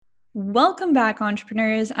Welcome back,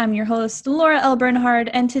 entrepreneurs. I'm your host, Laura L. Bernhard,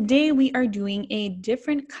 and today we are doing a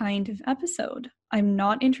different kind of episode. I'm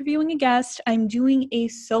not interviewing a guest, I'm doing a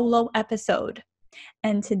solo episode.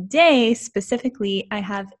 And today, specifically, I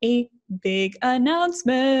have a big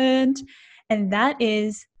announcement, and that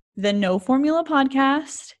is the No Formula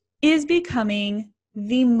podcast is becoming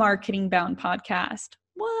the Marketing Bound podcast.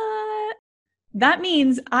 What? That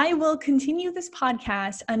means I will continue this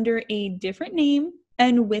podcast under a different name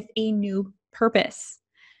and with a new purpose.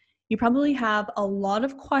 You probably have a lot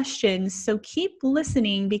of questions, so keep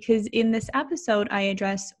listening because in this episode, I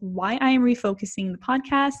address why I am refocusing the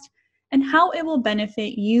podcast and how it will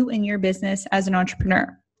benefit you and your business as an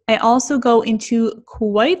entrepreneur. I also go into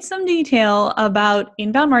quite some detail about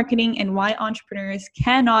inbound marketing and why entrepreneurs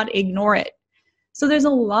cannot ignore it. So there's a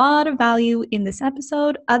lot of value in this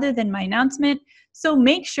episode other than my announcement, so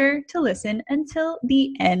make sure to listen until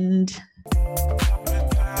the end.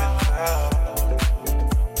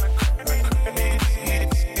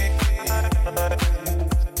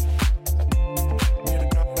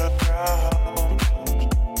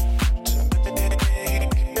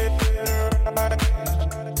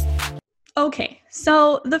 Okay,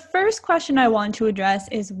 so the first question I want to address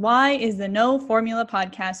is why is the No Formula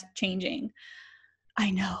podcast changing? I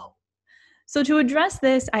know. So to address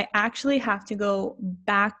this, I actually have to go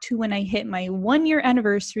back to when I hit my 1-year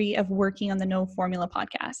anniversary of working on the No Formula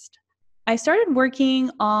podcast. I started working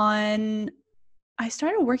on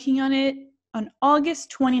it on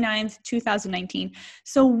August 29th, 2019.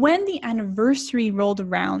 So when the anniversary rolled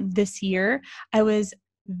around this year, I was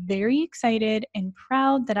very excited and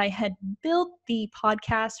proud that I had built the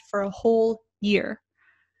podcast for a whole year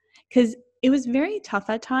because it was very tough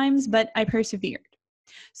at times, but I persevered.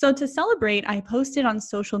 So to celebrate, I posted on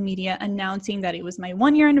social media announcing that it was my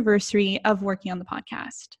 1-year anniversary of working on the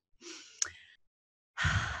podcast.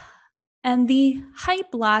 And the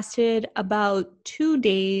hype lasted about 2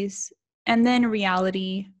 days, and then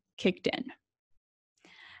reality kicked in.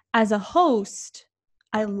 As a host,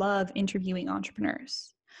 I love interviewing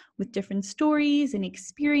entrepreneurs with different stories and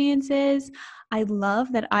experiences. I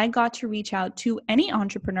love that I got to reach out to any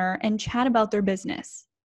entrepreneur and chat about their business.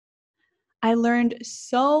 I learned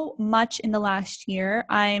so much in the last year.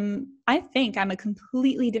 I think I'm a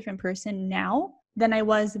completely different person now than I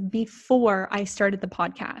was before I started the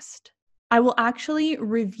podcast. I will actually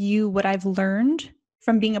review what I've learned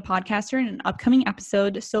from being a podcaster in an upcoming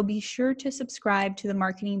episode, so be sure to subscribe to the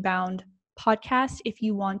Marketing Bound podcast if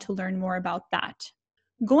you want to learn more about that.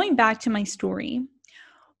 Going back to my story,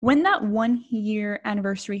 when that 1-year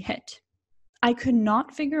anniversary hit, I could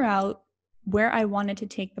not figure out where I wanted to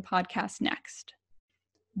take the podcast next.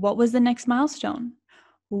 What was the next milestone?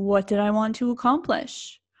 What did I want to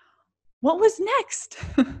accomplish? What was next?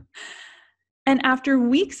 And after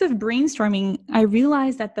weeks of brainstorming, I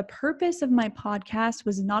realized that the purpose of my podcast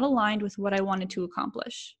was not aligned with what I wanted to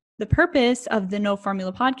accomplish. The purpose of the No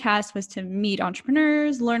Formula podcast was to meet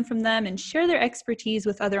entrepreneurs, learn from them, and share their expertise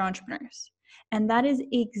with other entrepreneurs. And that is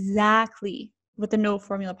exactly what the No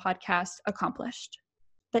Formula podcast accomplished.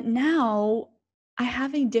 But now I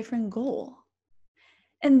have a different goal,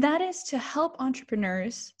 and that is to help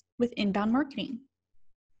entrepreneurs with inbound marketing.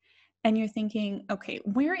 And you're thinking, okay,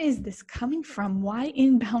 where is this coming from? Why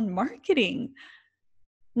inbound marketing?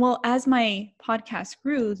 Well, as my podcast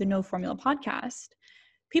grew, the No Formula podcast,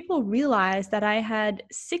 people realized that I had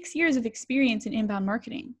 6 years of experience in inbound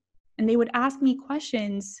marketing, and they would ask me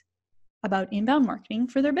questions about inbound marketing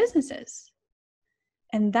for their businesses.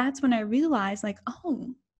 And that's when I realized,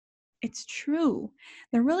 it's true.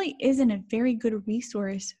 There really isn't a very good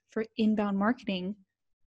resource for inbound marketing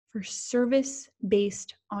for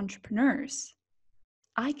service-based entrepreneurs.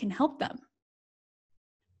 I can help them.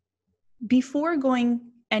 Before going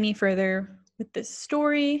any further with this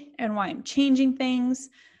story and why I'm changing things,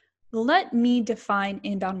 let me define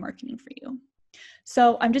inbound marketing for you.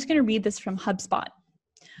 So I'm just going to read this from HubSpot.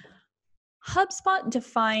 HubSpot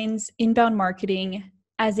defines inbound marketing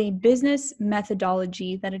as a business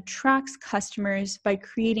methodology that attracts customers by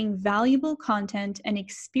creating valuable content and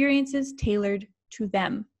experiences tailored to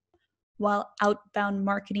them, while outbound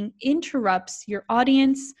marketing interrupts your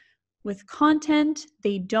audience with content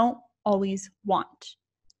they don't always want.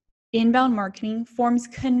 Inbound marketing forms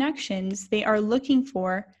connections they are looking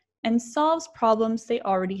for and solves problems they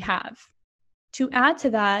already have. To add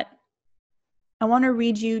to that, I want to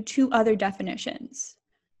read you 2 other definitions.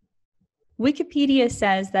 Wikipedia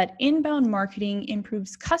says that inbound marketing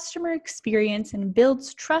improves customer experience and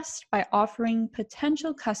builds trust by offering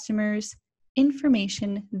potential customers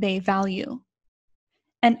information they value.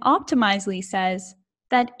 And Optimizely says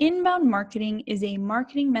that inbound marketing is a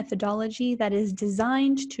marketing methodology that is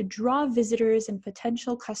designed to draw visitors and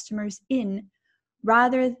potential customers in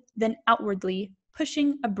rather than outwardly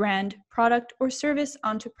pushing a brand, product, or service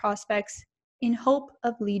onto prospects in hope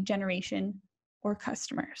of lead generation or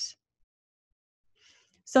customers.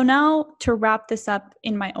 So now, to wrap this up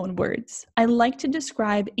in my own words, I like to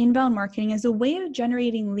describe inbound marketing as a way of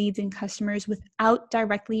generating leads and customers without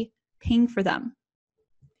directly paying for them.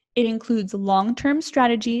 It includes long-term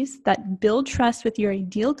strategies that build trust with your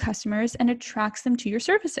ideal customers and attracts them to your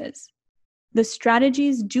services. The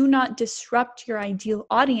strategies do not disrupt your ideal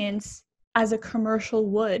audience as a commercial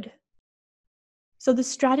would. So the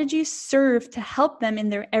strategies serve to help them in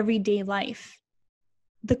their everyday life.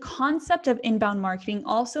 The concept of inbound marketing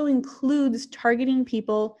also includes targeting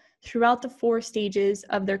people throughout the 4 stages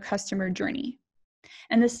of their customer journey.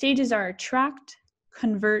 And the stages are attract,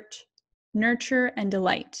 convert, nurture, and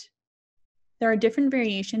delight. There are different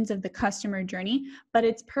variations of the customer journey, but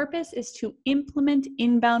its purpose is to implement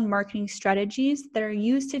inbound marketing strategies that are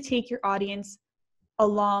used to take your audience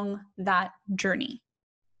along that journey.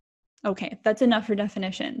 Okay, that's enough for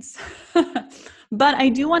definitions. But I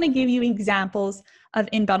do want to give you examples of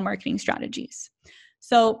inbound marketing strategies.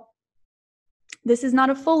 So this is not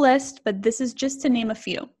a full list, but this is just to name a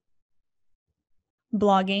few.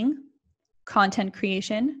 Blogging, content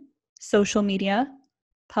creation, social media,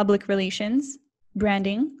 public relations,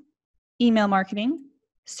 branding, email marketing,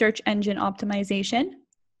 search engine optimization,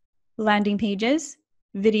 landing pages,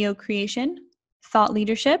 video creation, thought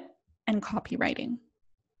leadership, and copywriting.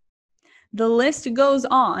 The list goes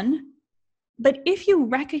on, but if you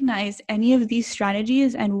recognize any of these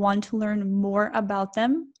strategies and want to learn more about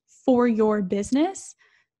them for your business,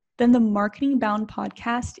 then the Marketing Bound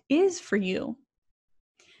podcast is for you.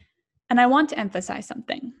 And I want to emphasize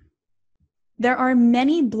something. There are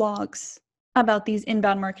many blogs about these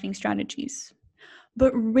inbound marketing strategies,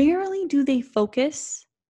 but rarely do they focus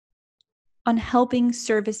on helping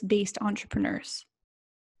service-based entrepreneurs.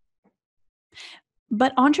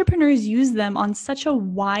 But entrepreneurs use them on such a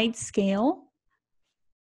wide scale,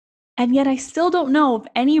 and yet I still don't know of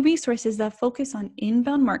any resources that focus on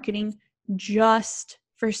inbound marketing just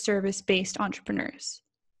for service-based entrepreneurs.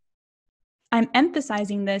 I'm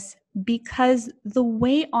emphasizing this because the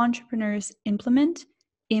way entrepreneurs implement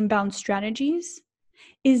inbound strategies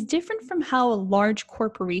is different from how a large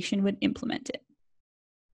corporation would implement it.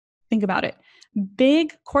 Think about it.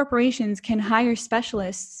 Big corporations can hire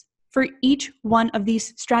specialists for each one of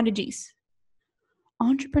these strategies.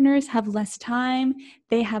 Entrepreneurs have less time,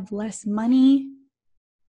 they have less money.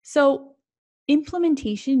 So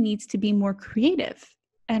implementation needs to be more creative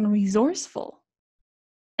and resourceful.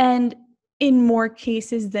 And in more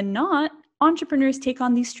cases than not, entrepreneurs take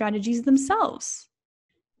on these strategies themselves.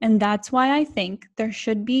 And that's why I think there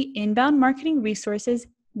should be inbound marketing resources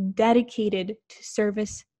dedicated to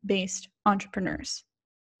service-based entrepreneurs.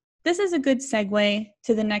 This is a good segue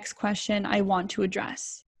to the next question I want to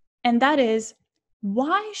address. And that is,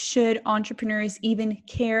 why should entrepreneurs even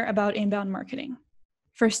care about inbound marketing?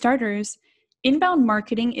 For starters, inbound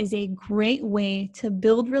marketing is a great way to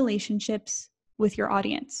build relationships with your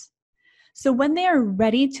audience. So when they are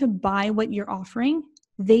ready to buy what you're offering,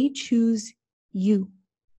 they choose you.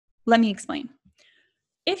 Let me explain.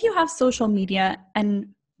 If you have social media and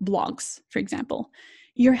blogs, for example,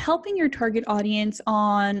 you're helping your target audience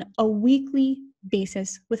on a weekly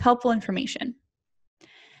basis with helpful information.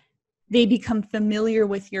 They become familiar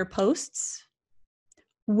with your posts,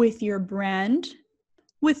 with your brand,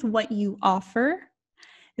 with what you offer.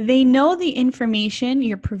 They know the information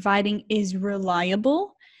you're providing is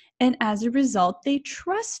reliable, and as a result, they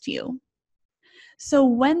trust you. So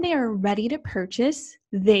when they are ready to purchase,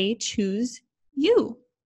 they choose you.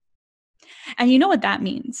 And you know what that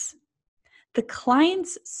means? The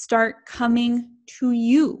clients start coming to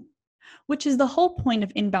you, which is the whole point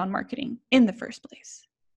of inbound marketing in the first place.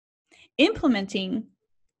 Implementing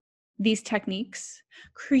these techniques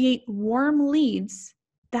create warm leads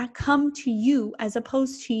that come to you as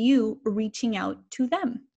opposed to you reaching out to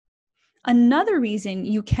them. Another reason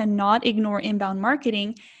you cannot ignore inbound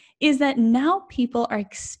marketing is that now people are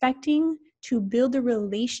expecting to build a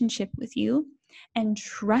relationship with you and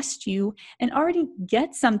trust you and already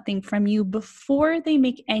get something from you before they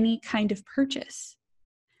make any kind of purchase.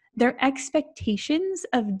 Their expectations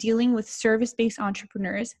of dealing with service-based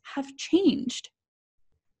entrepreneurs have changed.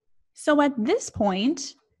 So at this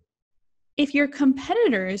point, if your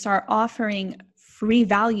competitors are offering free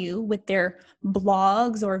value with their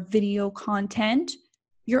blogs or video content,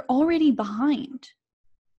 you're already behind.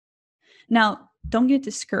 Now, don't get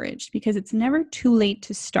discouraged because it's never too late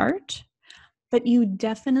to start, but you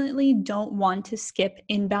definitely don't want to skip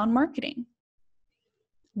inbound marketing.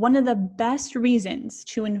 One of the best reasons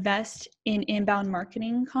to invest in inbound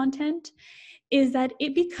marketing content is that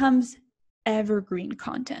it becomes evergreen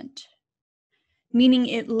content, meaning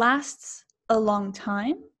it lasts a long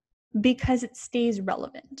time because it stays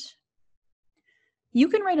relevant. You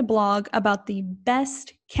can write a blog about the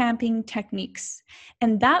best camping techniques,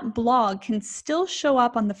 and that blog can still show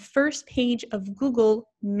up on the first page of Google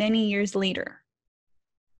many years later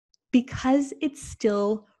because it's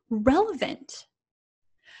still relevant.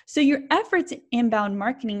 So your efforts in inbound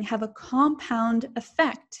marketing have a compound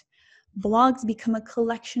effect. Blogs become a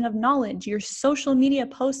collection of knowledge. Your social media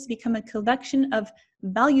posts become a collection of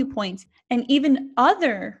value points, and even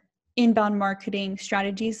other inbound marketing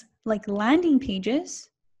strategies like landing pages,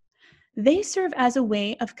 they serve as a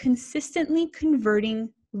way of consistently converting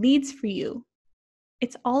leads for you.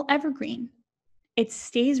 It's all evergreen. It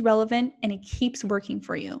stays relevant and it keeps working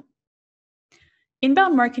for you.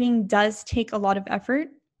 Inbound marketing does take a lot of effort,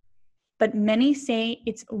 but many say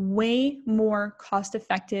it's way more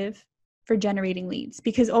cost-effective for generating leads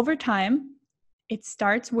because over time, it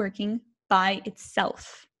starts working by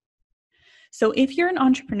itself. So if you're an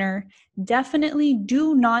entrepreneur, definitely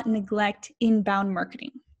do not neglect inbound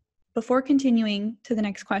marketing. Before continuing to the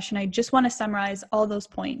next question, I just want to summarize all those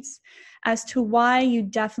points as to why you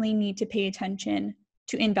definitely need to pay attention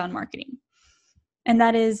to inbound marketing. And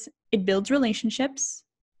that is, it builds relationships,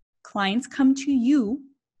 clients come to you,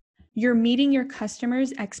 you're meeting your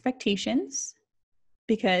customers' expectations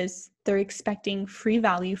because they're expecting free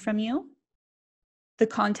value from you, the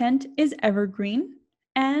content is evergreen,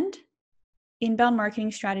 and inbound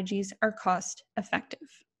marketing strategies are cost effective.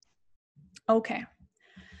 Okay.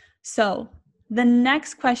 So the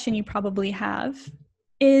next question you probably have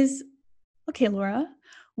is, okay, Laura,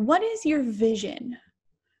 what is your vision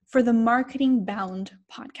for the Marketing Bound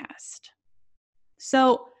podcast?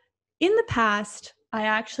 So in the past, I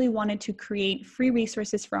actually wanted to create free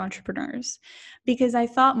resources for entrepreneurs because I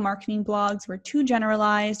thought marketing blogs were too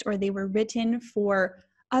generalized or they were written for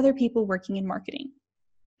other people working in marketing.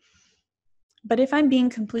 But if I'm being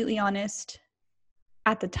completely honest,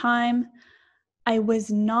 at the time, I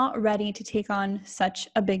was not ready to take on such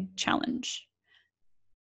a big challenge.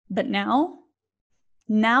 But now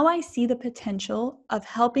I see the potential of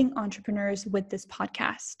helping entrepreneurs with this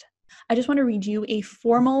podcast. I just want to read you a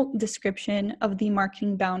formal description of the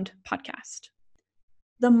Marketing Bound podcast.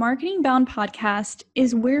 The Marketing Bound podcast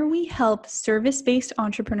is where we help service-based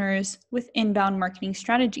entrepreneurs with inbound marketing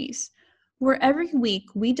strategies, where every week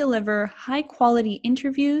we deliver high-quality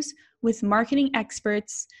interviews with marketing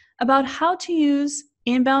experts about how to use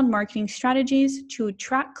inbound marketing strategies to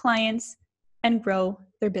attract clients and grow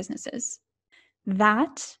their businesses.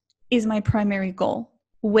 That is my primary goal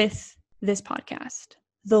with this podcast.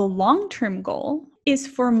 The long-term goal is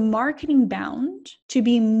for Marketing Bound to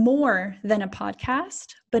be more than a podcast,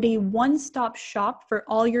 but a one-stop shop for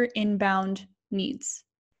all your inbound needs.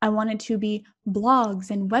 I want it to be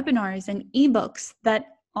blogs and webinars and ebooks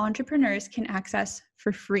that entrepreneurs can access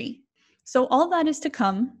for free. So all that is to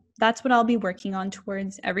come. That's what I'll be working on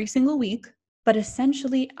towards every single week. But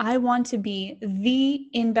essentially, I want to be the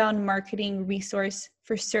inbound marketing resource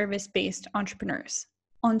for service-based entrepreneurs.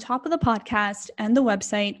 On top of the podcast and the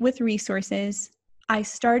website with resources, I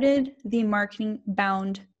started the Marketing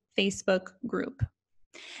Bound Facebook group.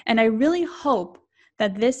 And I really hope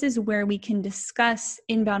that this is where we can discuss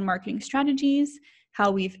inbound marketing strategies,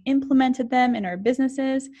 how we've implemented them in our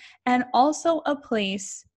businesses, and also a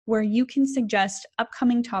place where you can suggest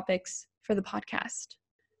upcoming topics for the podcast.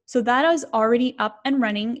 So that is already up and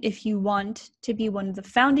running if you want to be one of the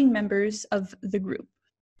founding members of the group.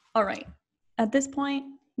 All right. At this point,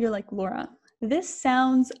 you're like, Laura, this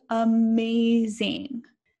sounds amazing.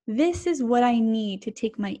 This is what I need to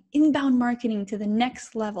take my inbound marketing to the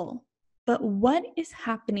next level. But what is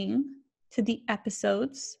happening to the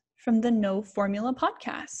episodes from the No Formula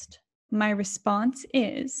podcast? My response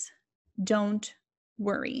is, don't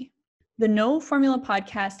worry. The No Formula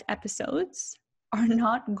podcast episodes are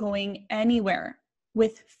not going anywhere.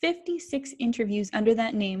 With 56 interviews under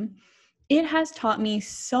that name, it has taught me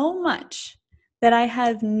so much that I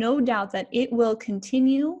have no doubt that it will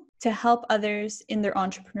continue to help others in their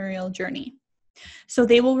entrepreneurial journey. So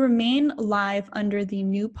they will remain live under the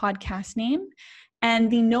new podcast name, and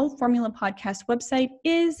the No Formula podcast website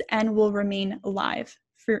is and will remain live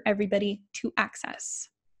for everybody to access.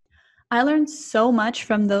 I learned so much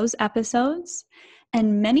from those episodes,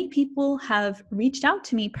 and many people have reached out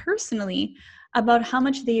to me personally about how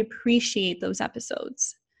much they appreciate those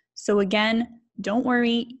episodes. So again, don't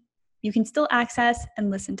worry, you can still access and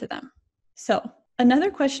listen to them. So another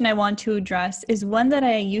question I want to address is one that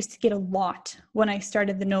I used to get a lot when I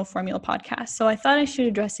started the No Formula podcast. So I thought I should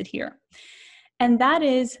address it here. And that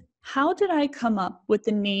is, how did I come up with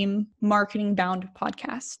the name Marketing Bound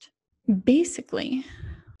Podcast? Basically,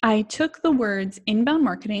 I took the words inbound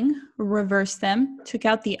marketing, reversed them, took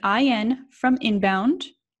out the IN from inbound,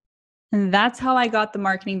 and that's how I got the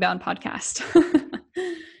Marketing Bound Podcast.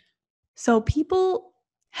 So people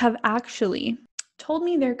have actually told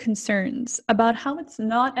me their concerns about how it's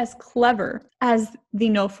not as clever as the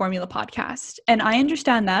No Formula podcast. And I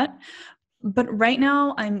understand that. But right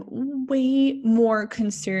now, I'm way more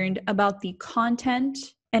concerned about the content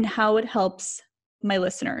and how it helps my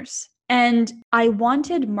listeners. And I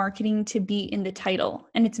wanted marketing to be in the title,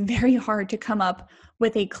 and it's very hard to come up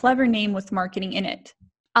with a clever name with marketing in it.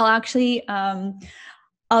 I'll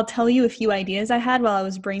tell you a few ideas I had while I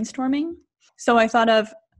was brainstorming. So I thought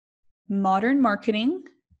of modern marketing,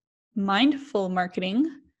 mindful marketing,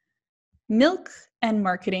 milk and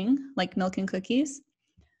marketing, like milk and cookies,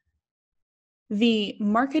 the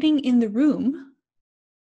marketing in the room,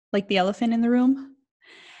 like the elephant in the room,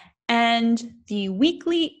 and the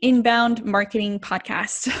weekly inbound marketing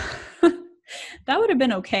podcast. That would have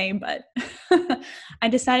been okay, but I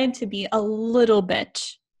decided to be a little bit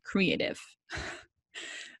creative.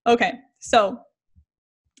 Okay, so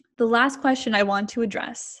the last question I want to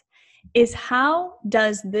address is, how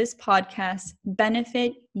does this podcast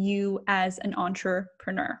benefit you as an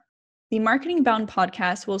entrepreneur? The Marketing Bound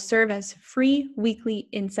podcast will serve as free weekly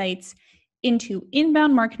insights into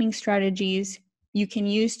inbound marketing strategies you can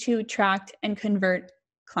use to attract and convert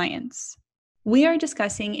clients. We are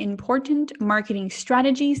discussing important marketing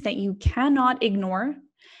strategies that you cannot ignore,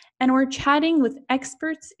 and we're chatting with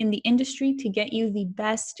experts in the industry to get you the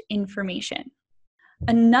best information.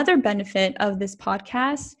 Another benefit of this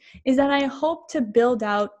podcast is that I hope to build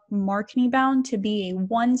out Marketing Bound to be a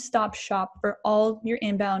one-stop shop for all your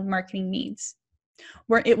inbound marketing needs,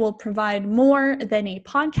 where it will provide more than a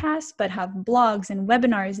podcast, but have blogs and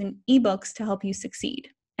webinars and ebooks to help you succeed.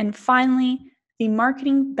 And finally, the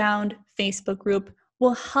Marketing Bound Facebook group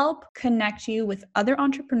will help connect you with other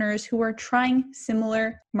entrepreneurs who are trying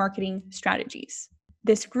similar marketing strategies.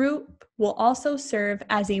 This group will also serve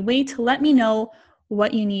as a way to let me know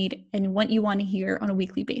what you need and what you want to hear on a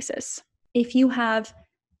weekly basis. If you have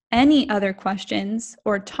any other questions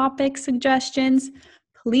or topic suggestions,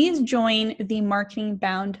 please join the Marketing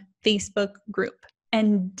Bound Facebook group,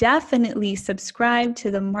 and definitely subscribe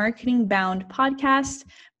to the Marketing Bound podcast,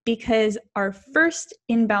 because our first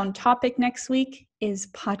inbound topic next week is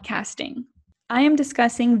podcasting. I am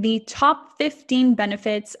discussing the top 15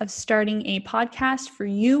 benefits of starting a podcast for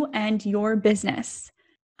you and your business.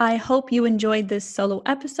 I hope you enjoyed this solo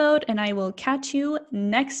episode, and I will catch you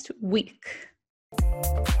next week.